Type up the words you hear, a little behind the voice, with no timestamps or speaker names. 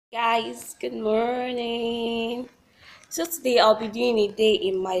Guys, good morning. So today I'll be doing a day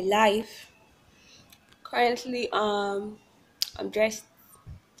in my life. Currently, I'm dressed,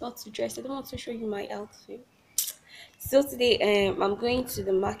 not too dressed. I don't want to show you my outfit. So today, I'm going to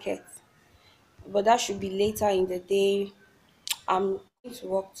the market, but that should be later in the day. I'm going to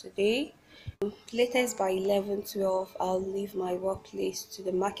work today. Latest by 11, 12, I'll leave my workplace to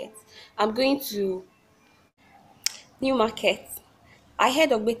the market. I'm going to New Market. I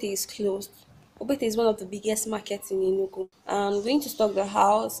heard Ogbete is closed. Ogbete is one of the biggest markets in Enugu. I'm going to stock the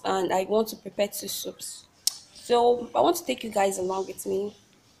house and I want to prepare two soups. So I want to take you guys along with me.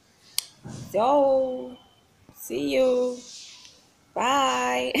 So see you.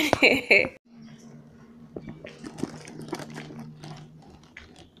 Bye.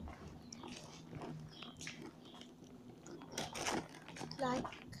 Like,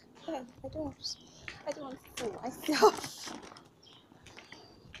 yeah, I don't want to fool myself.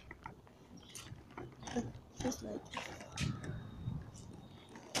 Just like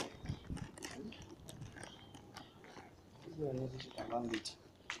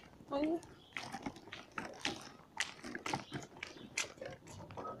oh,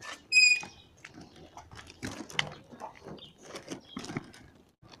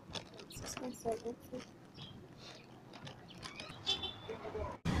 it's expensive.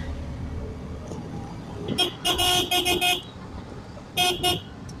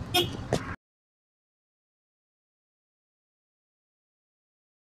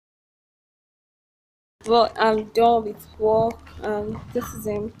 Well, I'm done with work. This is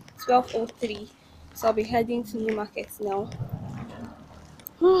 12:03, so I'll be heading to New Market now.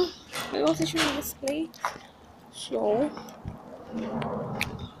 I want to show you this place. So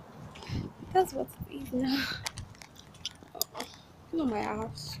that's what it is now. It's not my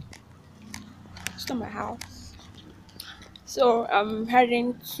house. It's not my house. So I'm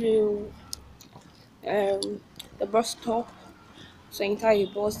heading to the bus stop. So enter a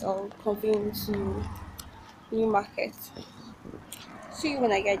bus. I'll convene to New Market. See you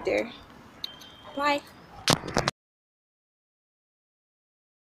when I get there. Bye.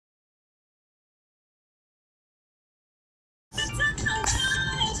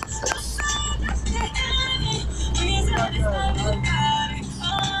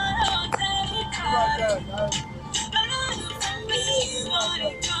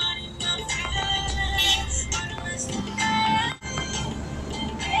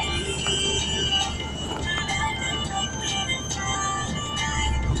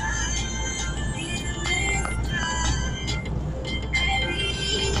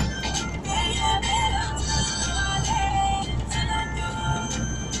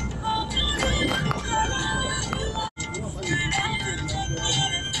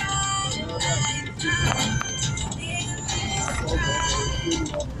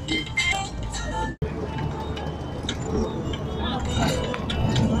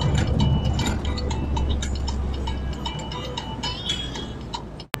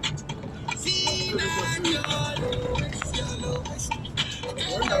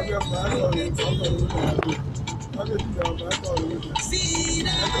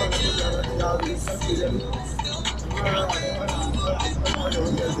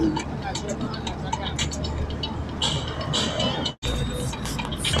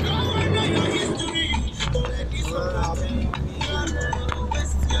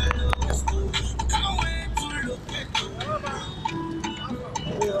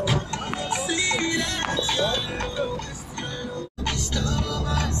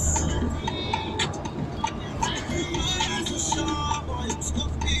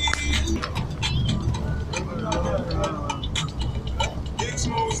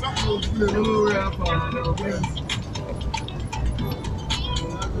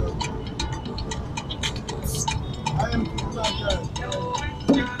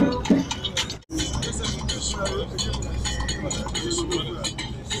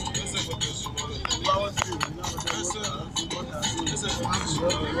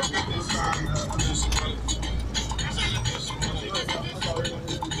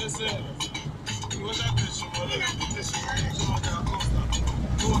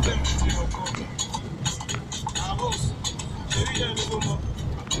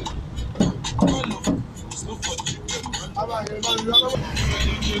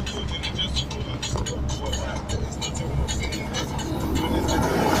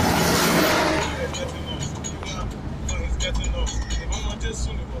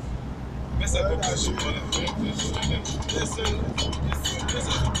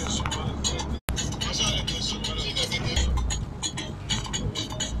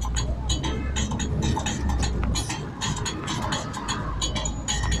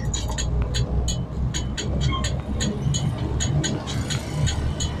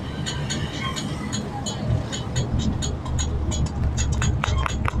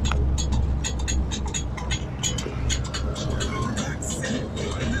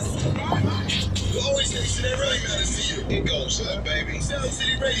 It goes up, baby. Sound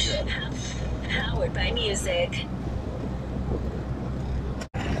City Radio. Powered by music.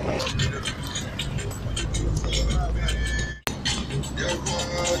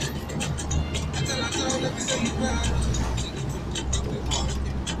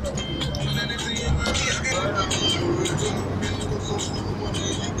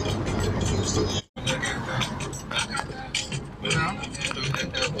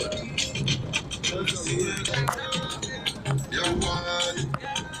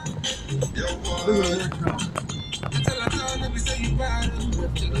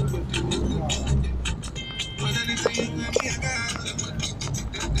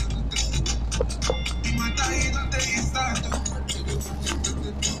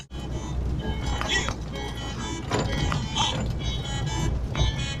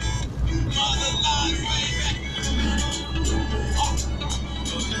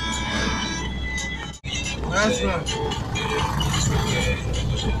 That's right.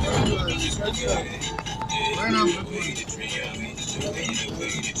 Right now,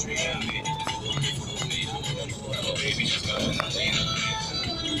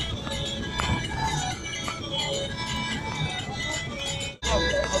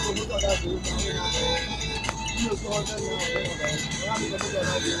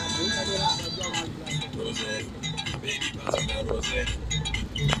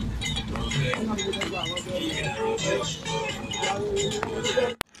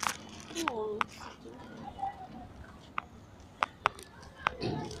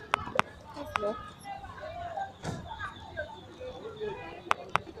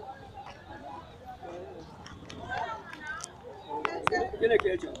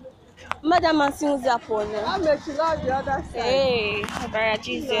 Madam Mansin Zapone. I'm making out the other side. Hey, Brother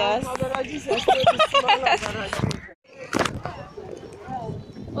Jesus.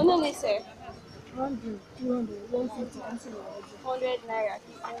 Oh no, sir. 100, 200, 150, 100 naira.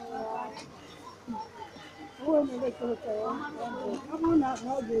 I'm not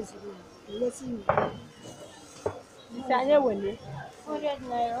nowadays. Listen, 100 naira. 100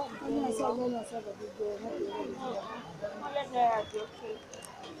 naira is okay.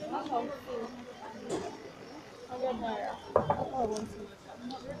 100 naira.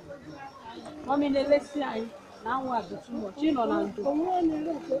 Mommy, let's see. Now what? Too much. You know, now do.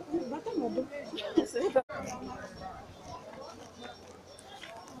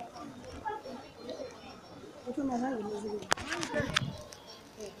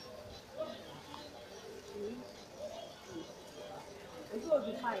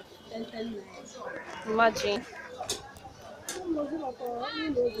 Imagine.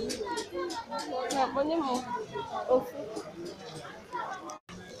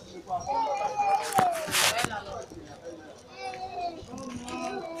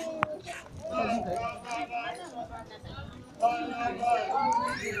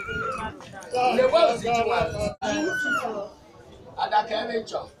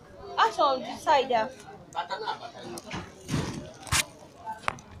 That's on the side there.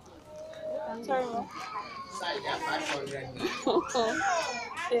 Sorry, ma.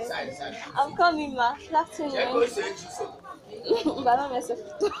 I'm coming, ma. Good afternoon. But not myself.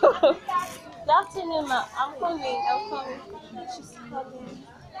 Good afternoon, ma. I'm coming. She's coming.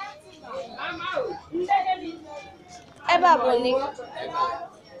 Eba Boni.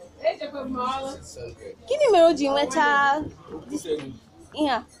 Gini mere o ji nweta this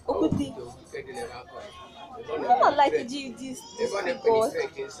yeah, Okuti. I don't like to do this people.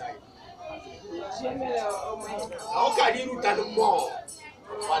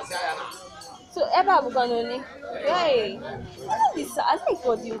 So Eba Buganoni. Hey. I think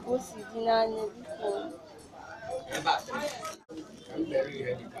for the Ugosi dinner before. I'm very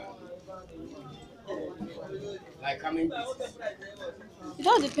ready. Like how many pieces? It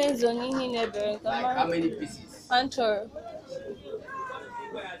all depends on you neighbor. Like how many pieces? Anchor.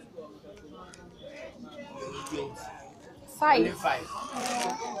 5. Only 5.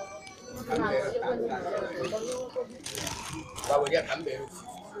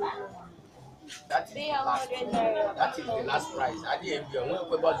 That is the last price.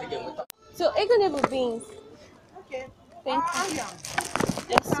 So, are going to be beans? Okay. Thank you.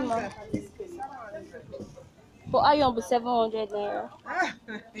 Yes, ma'am. For iron, be 700 naira. Are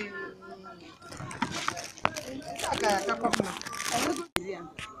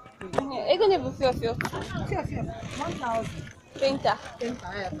going to be few? 1,000. Painter.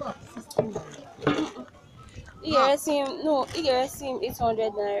 You see him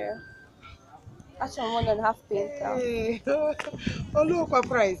 800 naira. Actually, 1.5 painter. Oh, look what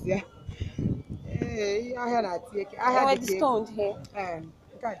price, yeah. I had that. I had the stone here.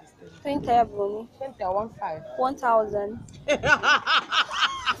 20 Boni. 2015. 1,000.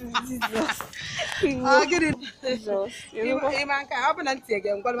 Jesus. Get it. Jesus. Iman ka happen and take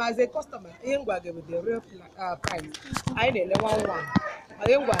them. But as a customer, I ain't going to give the real price. I didn't want one.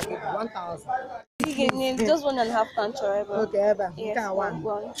 I ain't going to give 1,000. Just 1.5 cancer. Okay, Eva. Yes, One.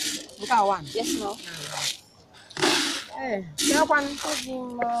 one. One. Yes, no. Eh, that one.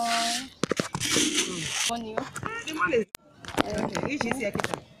 Money. The money. Okay, each is here.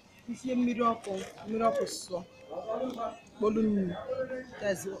 This is miracle so. Bolun.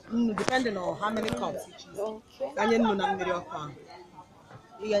 There's depending on how many cups each is. Okay. Kanye no na miracle.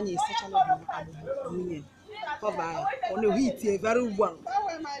 Iye ni secha no do munye. Cover on the heat very well.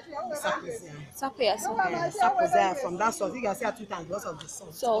 Sapia. Suppose from that source, you can see 2 times because of the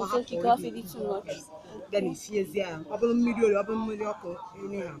sun. So you can't feed it too much. Then it feels there. Open miracle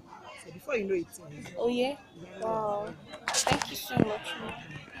anyhow. So before you know it. Oh yeah. Wow. Thank you so much.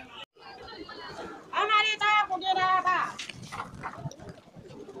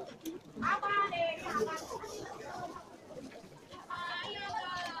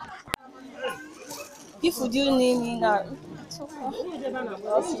 If you do need now.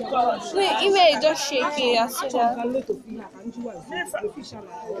 Wait, email just shake it as soon as.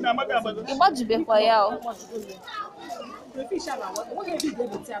 You want to be for you.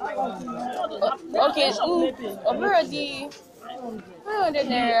 Okay, already. 500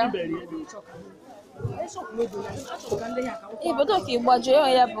 naira. But okay, but you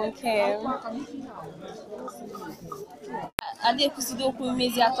only have one can. I did consider okwu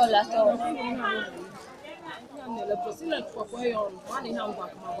mezi atọ.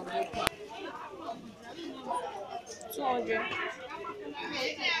 200.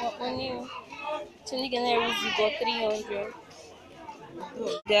 What money? So you can go 300.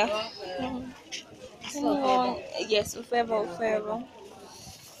 There. Anyone? Yes, forever.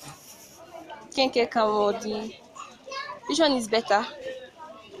 Kenke Kamodi. Which one is better?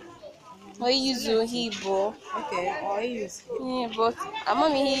 Or you use Hibo? Okay, or use. Yeah, but I'm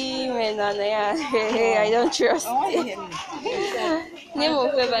on he when I don't trust. Name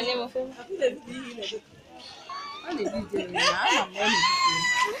of favor. So.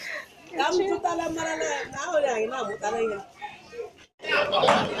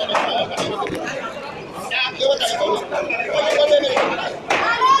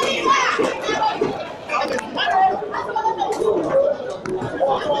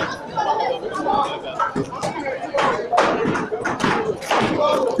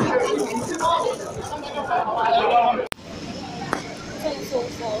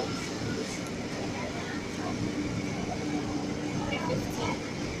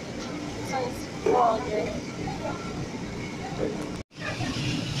 400.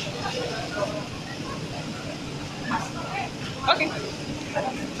 Okay.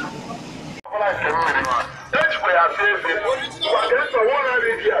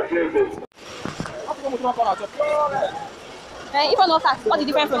 If I'm not tax, what's the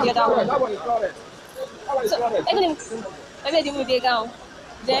difference from the other one? That one is correct. So, maybe they move it down.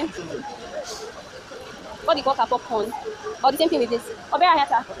 Then, what do you call popcorn? Or the same thing with this? Or better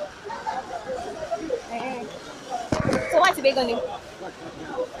hatter? So, what's the bacon?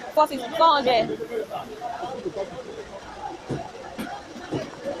 450, 400.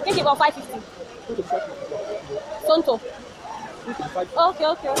 Think about 550. Sonto. Okay.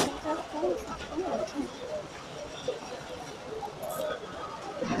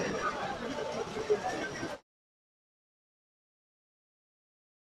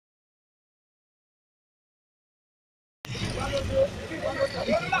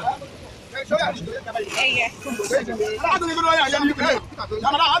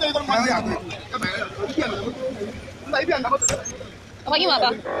 Apa gimana?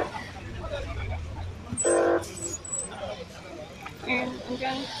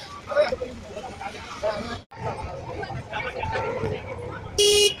 Enggak.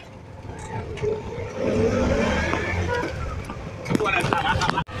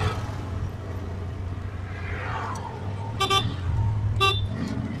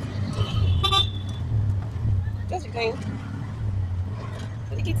 Just going.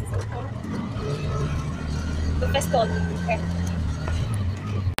 The kids is open. The first one. Okay.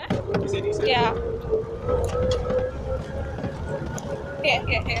 Yeah.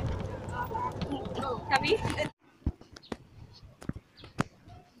 Here. Have you?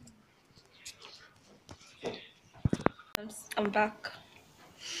 I'm back.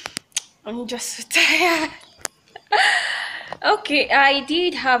 I'm just so tired. Okay, I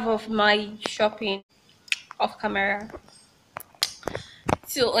did half of my shopping off camera.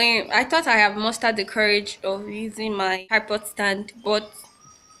 So I thought I have mustered the courage of using my tripod stand, but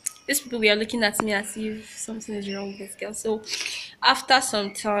these people were looking at me as if something is wrong with this girl. So after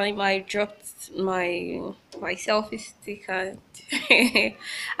some time, I dropped my selfie stick and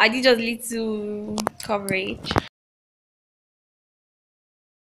I did just little coverage.